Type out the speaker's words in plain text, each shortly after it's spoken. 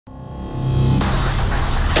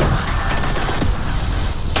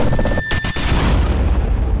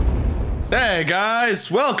Hey guys,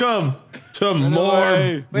 welcome to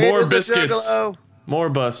more biscuits.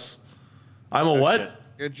 Morbus. I'm a what?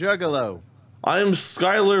 Shit. You're Juggalo. I'm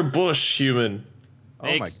Skylar Bush human.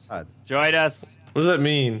 Oh my god. Join us. What does that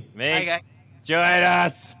mean? Mix. Join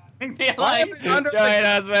us. Join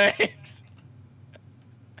us, Mix.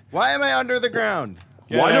 Why am I under the ground?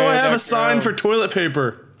 Why do I have a sign for toilet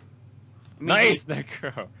paper? Nice,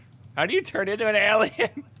 Necro. How do you turn into an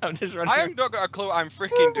alien? I'm just running. I haven't got a clue what I'm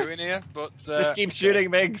freaking doing here, but just keep shooting,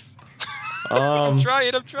 Migs. I'm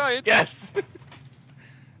trying. Yes.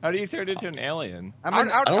 How do you turn into an alien? I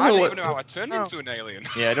don't even know how I turned into an alien.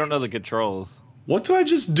 Yeah, I don't know the controls. What did I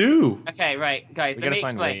just do? Okay, right, guys, let me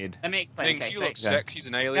explain. Thank you look sick. She's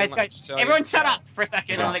an alien. Guys, everyone shut up for a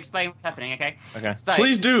second and I'll explain what's happening, okay? Okay. So,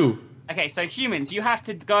 please do. Okay, so humans, you have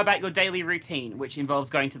to go about your daily routine, which involves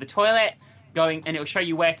going to the toilet, and it'll show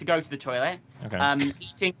you where to go to the toilet. Okay.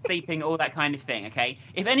 Eating, sleeping, all that kind of thing, okay?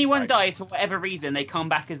 If anyone dies for whatever reason, they come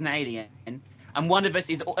back as an alien. And one of us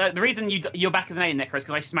is... the reason you're back as an alien, Necro, is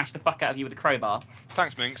because I smashed the fuck out of you with a crowbar.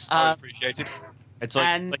 Thanks, Minx. I appreciate it. It's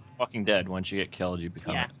like Walking Dead. Once you get killed, you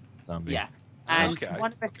become a zombie. Yeah. And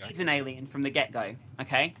one of us is an alien from the get-go,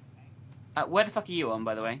 okay? Where the fuck are you on,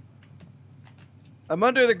 by the way? I'm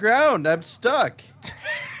under the ground. I'm stuck.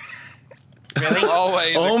 Really?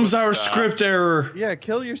 Always. Ohm's our script error. Yeah,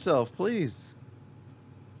 kill yourself, please.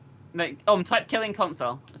 No, type killing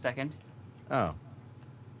console. A second. Oh.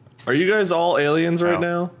 Are you guys all aliens right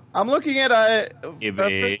now? I'm looking at a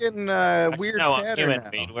freaking weird pattern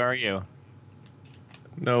now. Where are you?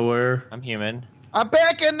 Nowhere. I'm human. I'm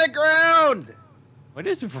back in the ground! What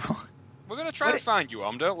is wrong? We're gonna try to find you,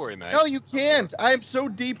 don't worry, mate. No, you can't. I'm so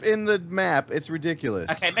deep in the map. It's ridiculous.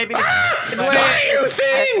 Okay, maybe. Die, you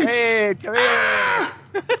thing! Come here.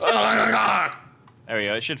 There we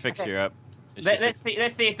go. It should fix you up. Let's see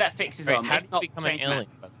if that fixes on. How do you become an alien,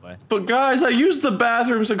 by the way? But guys, I used the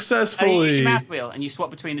bathroom You successfully. use your mouse wheel and you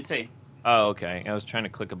swap between the two. Oh, okay. I was trying to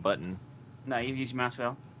click a button. No, you use your mouse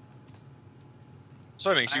wheel.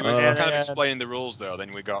 Sorry, Minx, you were kind of explaining the rules, though, then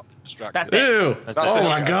we got distracted. That's it. Ew! Oh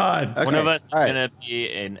my god! Okay. One of us is gonna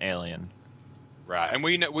be an alien. Right, and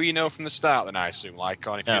we know from the start, then I assume, like,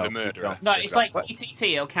 if you're the murderer. No, it's like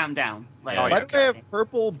TTT, it'll count down. Like, Why do I have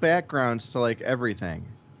purple backgrounds to like everything?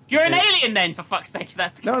 You're an alien then, for fuck's sake. If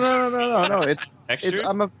that's the No. Textures?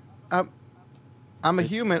 I'm a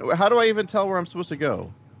human. How do I even tell where I'm supposed to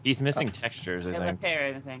go? He's missing textures, I think. repair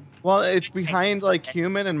anything. Well, it's behind like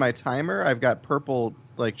human and my timer. I've got purple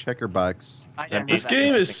like checker box. This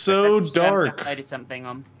game is so dark. I did something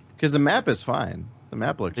on. Because the map is fine. The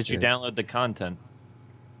map looks Did you good. download the content?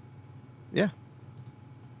 Yeah.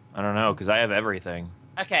 I don't know, because I have everything.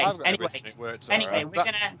 Okay. Anyway, right. we're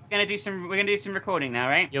gonna do some recording now,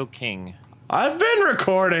 right? Yo, King. I've been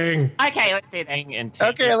recording. Okay, let's do this. King and Tammy.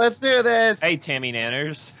 Okay, let's do this. Hey, Tammy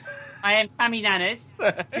Nanners. I am Tammy Nanas.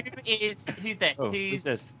 Who's this? Oh, who's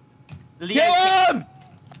this? Leo. Kill him!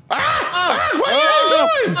 What are you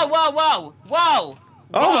guys doing? Whoa!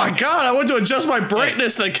 Oh my god, I went to adjust my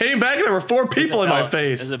brightness and I came back and there were 4 people in my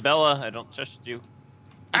face. Isabella, I don't trust you.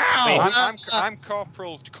 Ow! I'm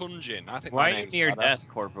Corporal Kunjin. I think. Why are you near death,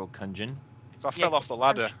 Corporal Kunjin? So I fell off the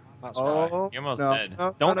ladder. That's why. You're almost dead.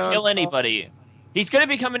 Don't kill anybody. He's gonna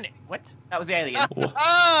become an... What? That was the alien.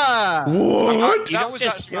 Ah! What? You don't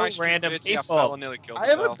just kill random people. I fell and nearly killed I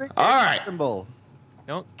have a myself. big Alright. symbol.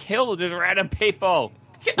 Don't kill just random people.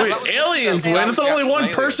 Wait, aliens win? I thought only one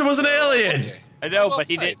person was an alien. I know, but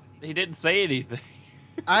he didn't say anything.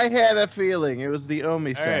 I had a feeling it was the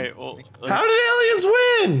Omi sense. Alright, well... How did aliens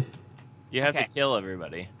win? You have to kill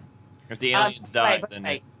everybody. If the aliens die, then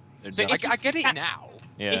they're So done. I get it now.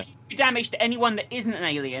 Yeah. If you do damage to anyone that isn't an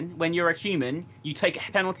alien, when you're a human, you take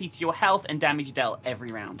a penalty to your health and damage dealt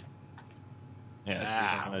every round. Yeah, that's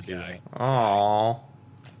what I'm gonna do that. Aww.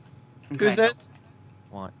 Who's this?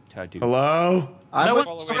 Want to do. Hello? No I'm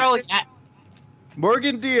one's rolling yet.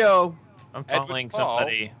 Morgan Dio. I'm following Edward Paul.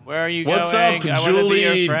 somebody. Where are you What's going? up, I want to be Julie?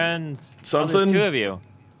 your friends. Something? Oh, there's 2 of you.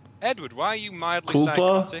 Edward, why are you mildly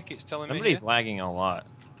Culpa? psychotic? It's telling Somebody's me. lagging a lot.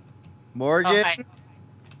 Morgan. Oh, hey.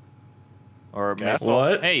 Or maybe,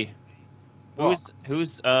 What? hey, who's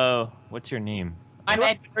what's your name? I'm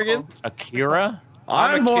Edward. Akira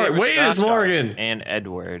I'm Morgan. Wait, it's Morgan. and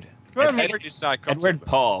Edward. Edward is psychotic. Edward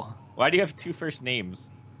Paul. Why do you have 2 first names?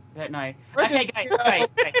 I don't know. Okay,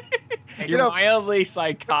 guys. You're mildly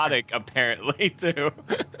psychotic, apparently, too.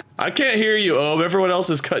 I can't hear you, Ohm. Everyone else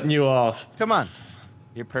is cutting you off. Come on.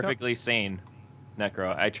 You're perfectly sane,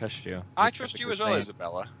 Necro. I trust you. I trust you as well,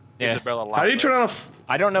 Isabella. Yeah. Isabella How do you turn on a?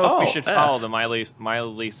 I don't know if we Oh, should F. follow the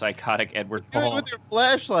mildly psychotic Edward Do it Paul. with your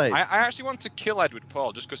flashlight. I actually want to kill Edward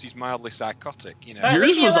Paul just because he's mildly psychotic, you know. Leave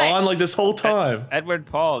Yours me was alone. on like this whole time. Edward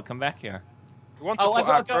Paul, come back here. We want to Oh, put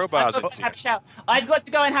our crowbars I've got to into have a it. shower. I've got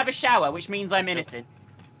to go and have a shower, which means I'm innocent.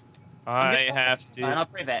 I'm I gonna- have And I'll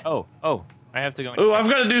to. prove it. Oh, I have to go. Ooh, I've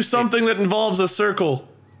got to do something that involves a circle.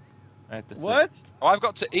 I have to sleep. What? Oh, I've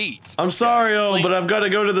got to eat. I'm sorry, Sleep. but I've got to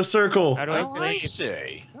go to the circle. How do I Oh, I sleep?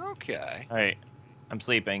 see. Okay. All right, I'm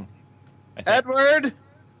sleeping. I think. Edward?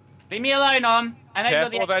 Leave me alone, and then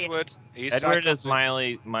Careful you're of the Edward. He's Edward is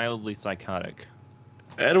psychotic. mildly psychotic.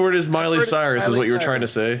 Edward is Miley Edward is Cyrus, is Miley what you were trying to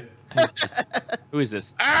Cyrus. say. Who is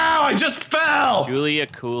this? Ow! I just fell. Julia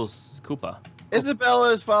Koopa.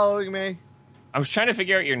 Isabella is following me. I was trying to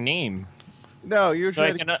figure out your name. No, you're So I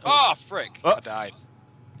trying to... can, Oh, frick. Oh. I died.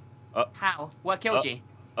 How? What killed you?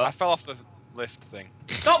 Oh. I fell off the lift thing.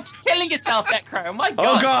 Stop killing yourself, Necro. Oh my god.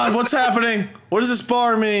 Oh God, what's happening? What does this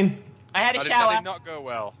bar mean? I had a That shower. did not go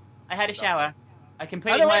well. I had a shower. I How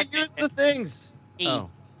completed do my I use the things? E. Oh.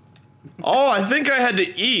 Oh, I think I had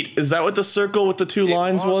to eat. Is that what the circle with the two It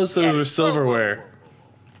lines was, was? Those yeah. were silverware.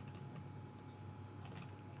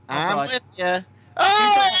 I'm God. with you.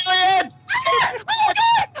 Oh, alien!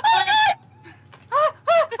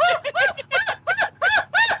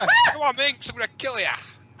 Come on, Minx. I'm going to kill you.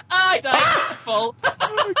 I died. Full.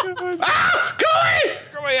 Ah! Go away!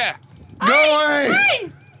 Go here. Go away!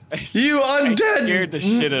 You undead scared the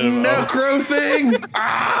shit out of him. necro thing!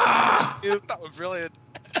 Ah! That was brilliant.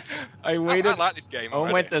 I I waited. like this game I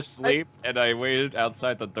went already. to sleep and I waited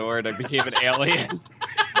outside the door and I became an alien.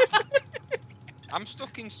 I'm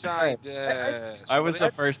stuck inside. I was the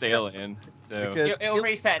somebody- first alien. So. Because It'll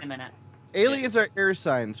reset in a minute. aliens are air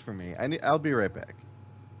signs for me. I'll be right back.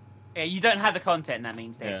 Yeah, you don't have the content. That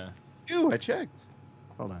means, Dave. Yeah. Ooh, I checked.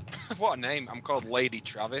 Hold on. What a name. I'm called Lady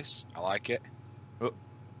Travis. I like it.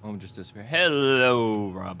 I'm just disappearing. Hello,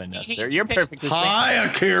 Robin Esther. You're said- perfectly safe. Hi,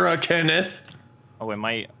 Akira Kenneth. Oh, am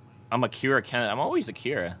I? I'm Akira Kenneth. I'm always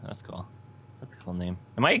Akira. That's cool. That's a cool name.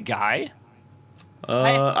 Am I a guy?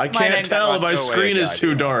 I my can't name tell got if my no screen way, is guy,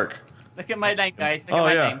 too do I? dark. Look at my name, guys. Look Oh, at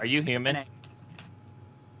my yeah. name. Are you human?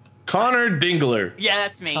 Connor Dingler. Yeah,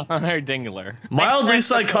 that's me. Connor Dingler. Mildly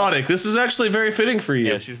psychotic. This is actually very fitting for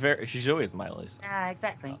you. Yeah, she's always mildly. Ah,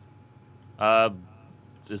 exactly.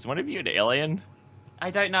 Is one of you an alien? I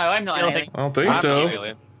don't know. I'm not You an don't alien. think- I don't think I'm so. an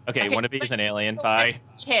alien. Okay, one of you is an alien. Bye.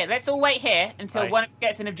 Let's all wait here until Bye. one of us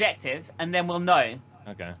gets an objective, and then we'll know.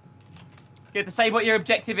 Okay. You have to say what your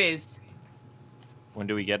objective is When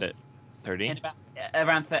do we get it? 30? in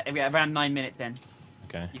about around 9 minutes in.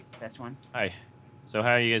 Okay. You get the first one. Hi. So how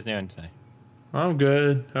are you guys doing today? I'm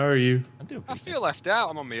good. How are you? I'm doing I pretty good. feel left out.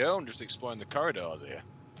 I'm on my own, just exploring the corridors here.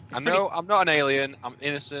 I pretty- know I'm not an alien. I'm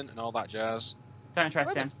innocent and all that jazz. Don't trust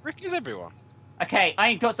Where them. the frick is everyone? Okay,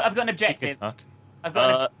 I've got an objective. Talk. I've got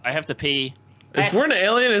an objective. I have to pee. If we're an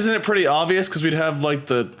alien, isn't it pretty obvious because we'd have like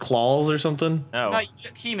the claws or something? No. No, you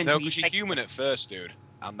look human. No, till because you're take- human at first, dude.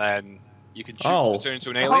 And then you can choose Oh. to turn into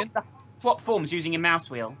an the whole- alien. the swap forms using a mouse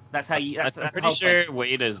wheel. That's how you. That's I'm the pretty whole sure thing.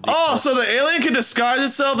 Wade is the Oh, so the alien can disguise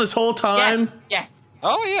itself this whole time? Yes. Yes.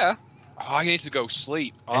 Oh, yeah. Oh, you need to go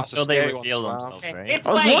sleep. Oh, that's a until they scary one reveal to have. themselves, Okay, right? it's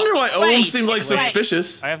I was Wade, wondering why it's Ohm Wade, seemed like it's Wade.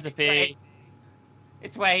 suspicious. I have to It's pee. Wade.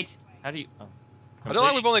 It's Wade. How do you? Oh. I don't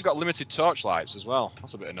like we've only got limited torchlights as well.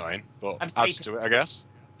 That's a bit annoying, but I'm adds sleeping. to it, I guess.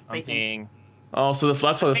 I'm Sleeping. peeing. Oh, so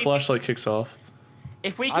that's why the flashlight kicks off.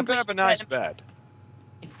 If we I'm complete gonna have a a nice certain- bed.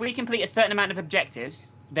 if we complete a certain amount of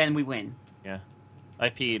objectives, then we win. I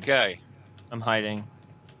peed. Okay. I'm hiding.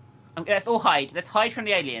 Let's all hide. Let's hide from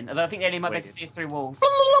the alien. Although I think the alien might be able to Wait. see us through walls.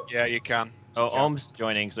 Yeah, you can. Oh, Yeah. Ohm's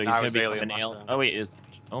joining, so he's I gonna was become alien an last alien. time. Oh wait,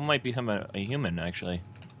 Ohm might become a human actually.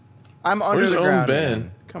 I'm under Where's the Ohm ground. been?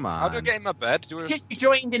 man. Come on. How do I get in my bed? Do I, Because you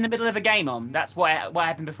joined in the middle of a game on. That's what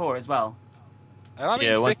happened before as well. am I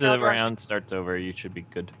being Yeah, once thick? How the do I- round starts over, you should be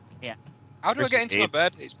good. How do I Press get into my escape.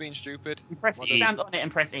 bed? It's being stupid. You press What E, does- stand on it and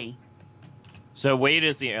press E. So Wade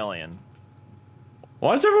is the alien.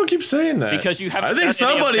 Why does everyone keep saying that? Because you haven't I think done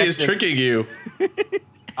any somebody is objectives. tricking you.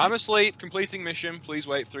 I'm asleep, completing mission. Please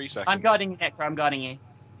wait 3 seconds. I'm guarding you, Necro. I'm guarding you.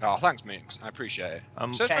 Oh, thanks, Minx. I appreciate it.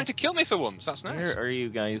 So Okay. trying to kill me for once. That's nice. Where are you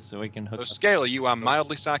guys so we can hook So, up? Scalar, you are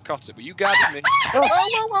mildly psychotic, but you guarded me. Whoa,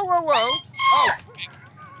 whoa, whoa, whoa, whoa! Oh,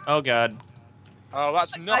 Oh god. oh,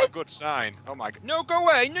 that's not a good sign. Oh my god! No, go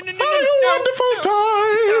away! No, no, no, no, Have a no, wonderful no,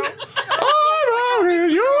 time. I'm out in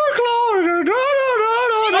your closet. Da, da, da,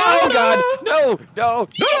 da, da, Oh da. god! No! No!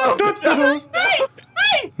 Da, da, da, da.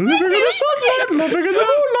 Living in the sunlight, living in the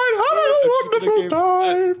moonlight, having a wonderful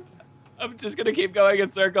time. I'm just gonna keep going in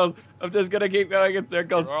circles. I'm just gonna keep going in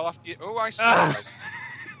circles. We're all after you. Oh, I see. Ah.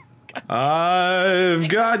 I've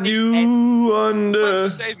got you under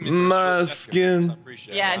Save me for a my split second, I skin.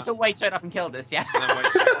 appreciate Yeah, that. until Wade showed up and killed us. Yeah. And then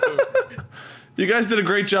wait. You guys did a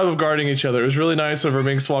great job of guarding each other. It was really nice whenever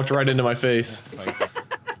Minx walked right into my face.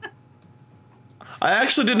 I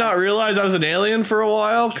actually did not realize I was an alien for a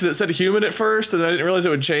while because it said human at first, and I didn't realize it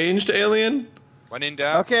would change to alien. When in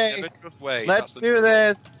doubt, Okay, never trust Wade. let's That's the do truth.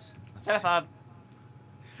 this.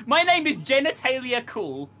 My name is Genitalia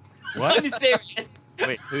Cool. What? I'm serious.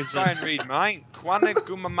 Wait, who's Try this? and read mine. Kwana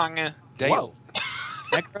Gumamanga Dale. Whoa.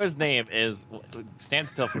 Necro's name is. Stand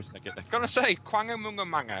still for a second. Gonna say Kwanga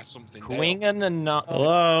Mungamanga something. Dale. Quinganana.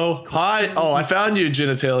 Hello. Hi. Oh, I found you,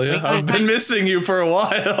 Genitalia. I've been missing you for a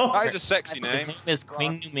while. That is a sexy His name. name is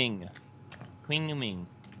Quingnuming. Quingnuming.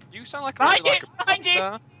 You sound like Behind like you, a behind you.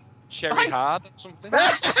 pizza, Cherry Behind- hard or something.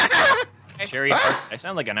 Cherry. I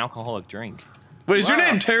sound like an alcoholic drink. Wait, is your Wow.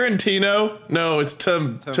 name Tarantino? No, it's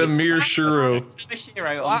Tamir Shiro.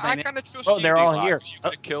 Shiro. Well, I kind of trust Oh, you. they're all Eli, here. 'cause you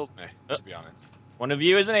could have killed me, to be honest. One of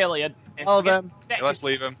you is an alien. All of them. Yeah, let's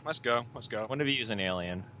leave him. Let's go. Let's go. One of you is an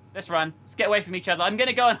alien. Let's run. Let's get away from each other. I'm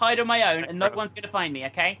gonna go and hide on my own, and no one's gonna find me.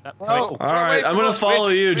 Okay? Oh, All right, I'm gonna follow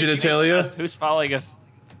you, Genitalia. Who's following us?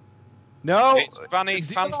 no. It's Fanny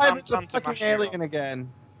Fan I'm Fan the Santa fucking alien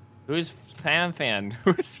again. Who's Fan Fan?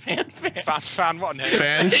 Who's Fan Fan? Fan, what name?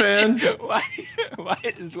 Fan? Why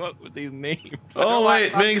is what with these names? Oh,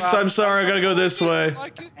 wait, Minx, I'm sorry, I gotta go this way.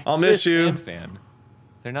 Like it? I'll miss Fan you. Fan.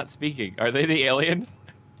 They're not speaking. Are they the alien?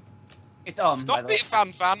 It's on. by Stop the way.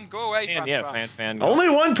 it, Fan. Go away, Fan. Yeah, Fan Fan. Only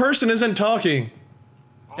one person isn't talking.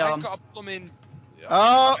 Oh, I've got a plumbing.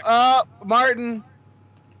 Martin.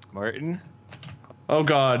 Martin? Oh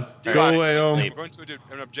God, Dude, go right, away, I'm home. going to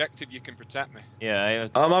an objective. You can protect me. Yeah,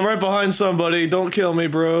 I'm right behind somebody. Don't kill me,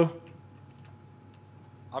 bro.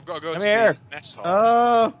 I've got to go Come to here. the nest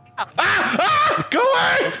hole. Go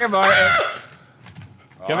away! Come Martin.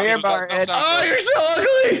 Come here, that does not sound Oh, good. you're so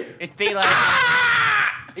ugly! It's D-Live.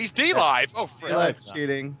 He's D-Live. Oh, frick. Let's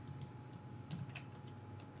cheating.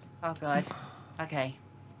 Oh god. Okay.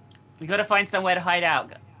 We gotta find somewhere to hide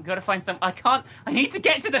out. We gotta find some. I can't. I need to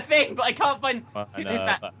get to the thing, but I can't find. Who's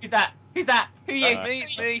that? Who's that? Who's that? Who are you? That's me.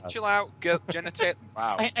 It's me. Chill out. Genitate.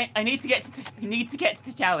 Wow. I need to get to the, need to get to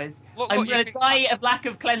the showers. Look, I'm you gonna can- die of lack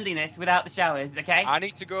of cleanliness without the showers. Okay. I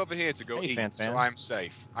need to go over here to go Hey, eat, Fan so Fan. I'm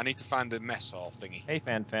safe. I need to find the mess hall thingy. Hey,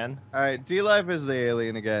 Fan Fan. All right, Z-Life is the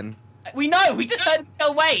alien again. We know. We just heard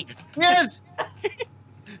Bill Wade. Yes.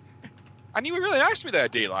 And you were really nice to me there,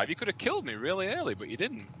 D-Live. You could have killed me really early, but you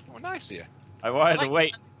didn't. Oh, nice of you. I wanted to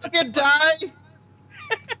wait. Fucking die.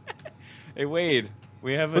 Hey, Wade.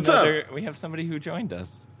 We have What's another. We have somebody who joined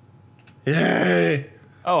us. Yay!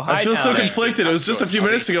 Oh, hi. I feel so Natalie. conflicted. It was just a few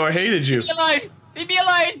minutes ago I hated you. Leave me alone. Leave me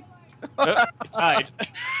alone. Oh, died.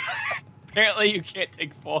 Apparently, you can't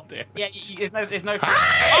take fall damage. Yeah. There's no. You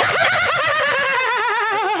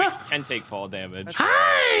can take fall damage.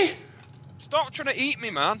 Hi! Stop trying to eat me,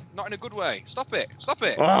 man. Not in a good way. Stop it. Stop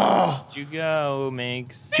it. Oh, You go,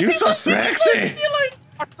 Minx. you're so sexy! Leave me alone.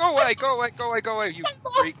 Oh, go away. Go away. Go away. Go away. You I'm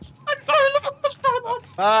freak. lost. I'm so lost. I'm so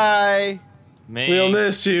lost. Bye. Minx. We'll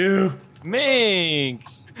miss you.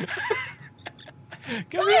 Minx.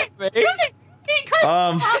 Come here, Minx.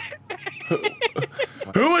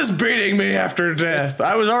 Who is beating me after death?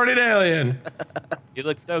 I was already an alien. You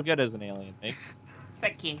look so good as an alien, Minx.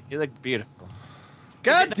 Thank you. You look beautiful.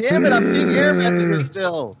 God damn it! I'm seeing air messages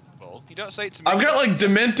still. You don't say it to me. I've got like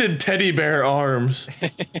demented teddy bear arms.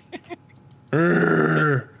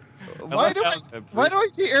 Urgh. Why do I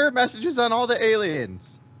see error messages on all the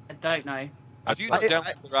aliens? I don't know. Have you not done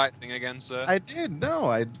the right thing again, sir? I did. No,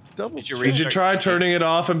 I double. Did you checked. Did you try turning it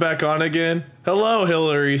off and back on again? Hello,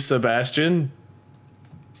 Hillary Sebastian.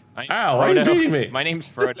 Ow, why are you beating me? My name's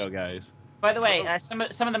Frodo, guys. By the way, some of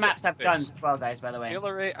the maps have guns as well, guys. By the way.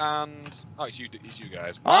 Hillary and it's you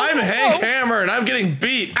guys. I'm Hank Hammer and I'm getting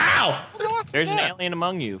beat. Ow! There's an alien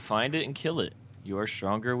among you. Find it and kill it. You are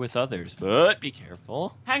stronger with others, but be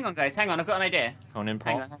careful. Hang on, guys. Hang on. I've got an idea. Conan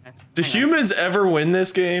Hang Paul. on. Hang on. Do Hang on. humans ever win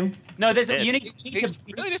this game? No, there's Yeah. you need It's to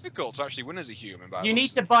really difficult to actually win as a human. By you the need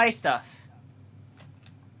looks. to buy stuff.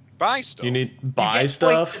 buy stuff. You need You buy get points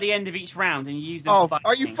stuff? at the end of each round, and you use them. Oh, to buy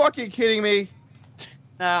are you things. fucking kidding me?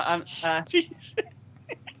 No,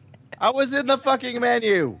 I was in the fucking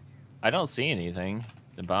menu. I don't see anything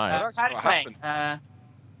to buy. That's by the what way, happened.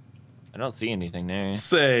 I don't see anything there.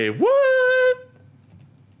 Say what?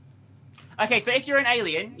 okay, so if you're an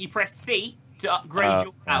alien, you press C to upgrade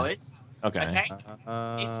your powers. Okay. Okay.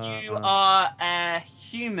 If you are a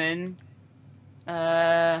human,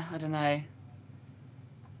 I don't know.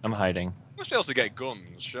 I'm hiding. You must be able to get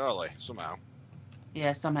guns, surely, somehow.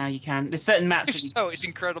 Yeah, somehow you can. There's certain maps. If That you, so, it's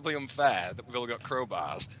incredibly unfair that we've all got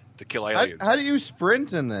crowbars to kill aliens. How do you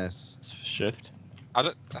sprint in this? Shift. I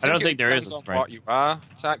don't think it there is depends a on sprint. what you are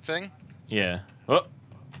type thing. Yeah. Oh.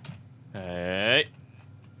 Hey.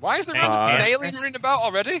 Why is there Hank an Hammer. alien running about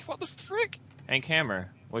already? What the frick? Hank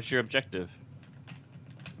Hammer, what's your objective?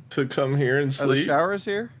 To come here and Are the sleep. showers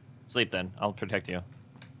here? Sleep then. I'll protect you.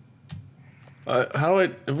 How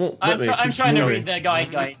it won't let me. It I'm keeps trying to moving. read the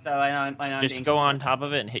guide, guys, so I know. I'm Just being- go on top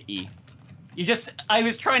of it and hit E. I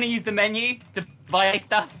was trying to use the menu to buy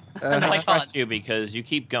stuff. And I I trust can't. you because you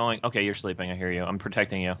keep going. Okay, you're sleeping. I hear you. I'm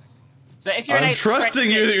protecting you. So if you're an I'm alien, trusting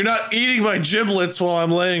press you that it. you're not eating my giblets while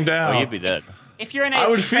I'm laying Oh, down. you'd be dead. If you're an I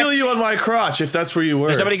alien, would feel press you it. on my crotch if that's where you were.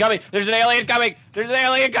 There's somebody coming. There's an alien coming. There's an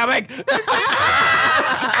alien coming.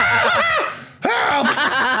 Help!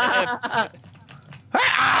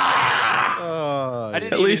 Oh, I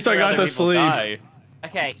didn't At least even I hear got other to people sleep. die.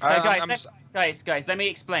 Okay, so guys, let me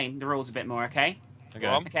explain the rules a bit more, okay? Okay. Go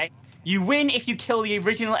on. Okay. You win if you kill the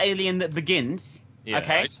original alien that begins. Yeah.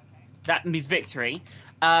 Okay. Right. That means victory.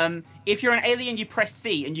 If you're an alien, you press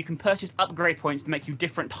C and you can purchase upgrade points to make you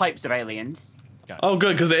different types of aliens. Oh,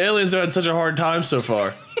 good, because the aliens have had such a hard time so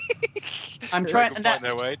far. I'm They trying. can And find that,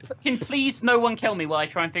 their way. can please no one kill me while I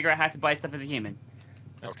try and figure out how to buy stuff as a human.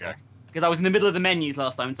 Okay. Because I was in the middle of the menus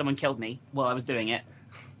last time and someone killed me while I was doing it.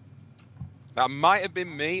 That might have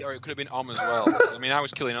been me, or it could have been Om as well. I mean, I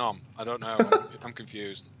was killing Om. I don't know. I'm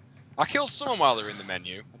confused. I killed someone while they were in the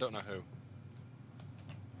menu. I don't know who.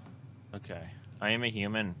 Okay. I am a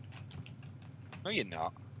human. No, you're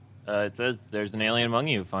not. It says there's an alien among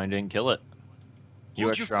you. Find it and kill it. You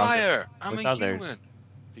Would are you stronger. fire? I'm with a others. human.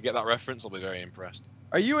 If you get that reference, I'll be very impressed.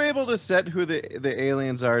 Are you able to set who the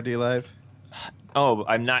aliens are, D-Live? Oh,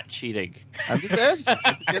 I'm not cheating. I'm just asking.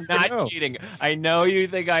 I'm not cheating. I know you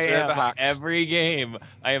think I am. Server hacks. Every game,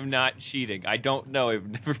 I am not cheating. I don't know. I've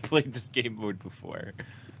never played this game mode before.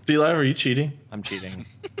 D-Live, are you cheating? I'm cheating.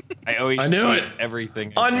 I always I knew cheat it.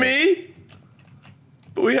 everything. I On do. me?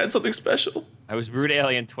 But we had something special. I was brute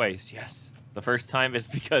alien twice. Yes. The first time is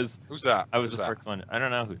because Who's that? I was Who's the that? first one. I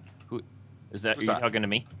don't know who is that. Who's Are you that? talking to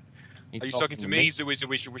me? Are you talking to me, Zoe?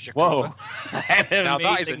 Whoa. Now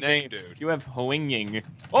that is a name, dude. You have Hoinging.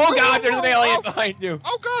 Oh god, there's an alien behind you.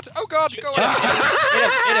 Oh god, go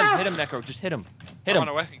away. Hit him, Necro. Just hit him. Hit I him. ran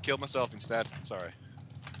away and killed myself instead. Sorry.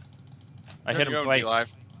 I hit him You're twice.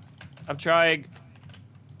 Live. I'm trying.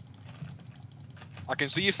 I can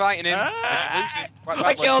see you fighting him. Ah! Quite I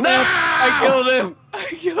badly. killed him. I killed him. I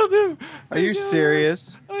killed him. Are you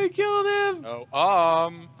serious? I killed him.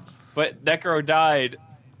 Oh, But Necro died.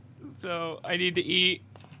 So I need to eat.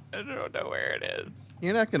 I don't know where it is.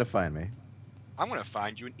 You're not gonna find me. I'm gonna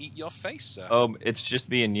find you and eat your face, sir. Oh, it's just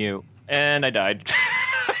me and you. And I died.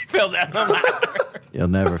 I fell down the ladder. You'll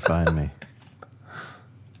never find me. You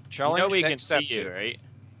Challenge know we can see accepted. you, right?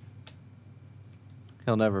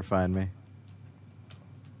 He'll never find me.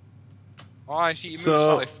 Oh, I see you move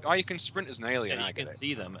So- slightly. Oh, you can sprint as an alien. Yeah, I you get can it.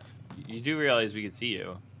 see them. You do realize we can see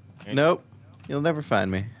you. right? Nope. You'll never find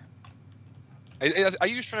me. Are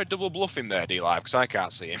you just trying to double bluff him there, D-Live? Because I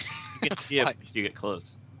can't see him. You can see it Like- if you get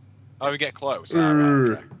close. Oh, we get close. All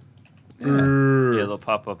right, okay. Yeah, they'll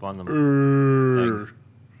pop up on them.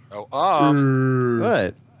 Oh,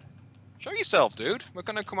 What? show yourself, dude. We're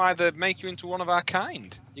gonna come either make you into one of our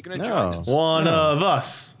kind. You're gonna No. join us. One of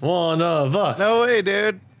us. One of us. No way,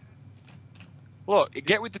 dude. Look,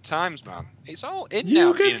 get with the times, man. It's all in now.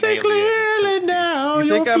 You being can an see alien. clearly now. You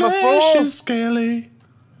Your think I'm a flesh fool? is scaly.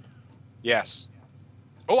 Yes.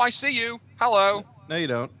 Oh, I see you. Hello. No, you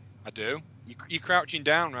don't. I do. You're crouching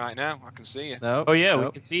down right now. I can see you. No. Oh yeah, we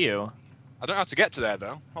Nope. can see you. I don't know how to get to there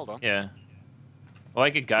though. Hold on. Yeah. Well, I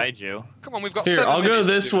could guide you. Come on, we've got. Here, 7 I'll go minutes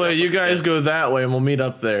to this do way. that. You guys go that way, and we'll meet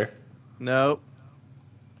up there. Nope.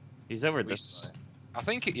 He's over We this s- way. I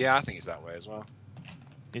think it. Yeah, I think it's that way as well.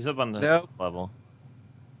 He's up on the Nope. level.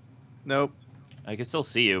 Nope. I can still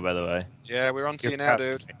see you, by the way. Yeah, we're on to You're you now,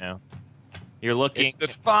 crouched dude. right now. You're looking. It's the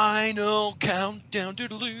final countdown.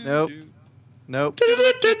 Doodaloo. Nope. Nope.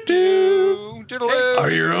 Do-do-do-do-do. Doodaloo. Are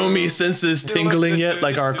your Omi senses tingling yet,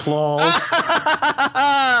 like our claws?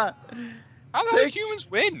 How the heck humans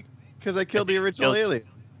win? Because I killed the original Killed- alien.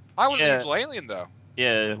 I was Yeah. the original alien though.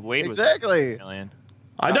 Yeah, Wade was Exactly. an alien.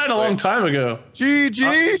 I died a long time ago. You're still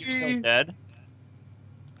GG. dead.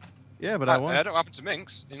 Yeah, but I I won. don't happen to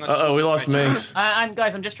Minx. Uh-oh, we lost Minx. And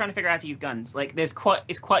guys, I'm just trying to figure out how to use guns. Like, it's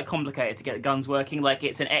quite complicated to get the guns working. Like,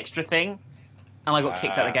 it's an extra thing, and I got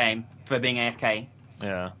kicked out of the game for being AFK.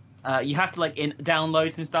 Yeah. You have to like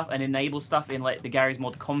download some stuff and enable stuff in like the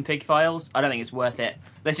GMod config files. I don't think it's worth it.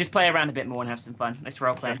 Let's just play around a bit more and have some fun. Let's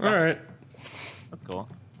roleplay and stuff. All right. That's cool.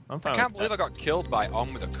 I'm fine I can't with believe I got killed by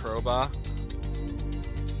Om with a crowbar.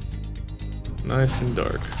 Nice and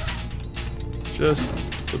dark. just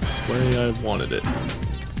the way I wanted it.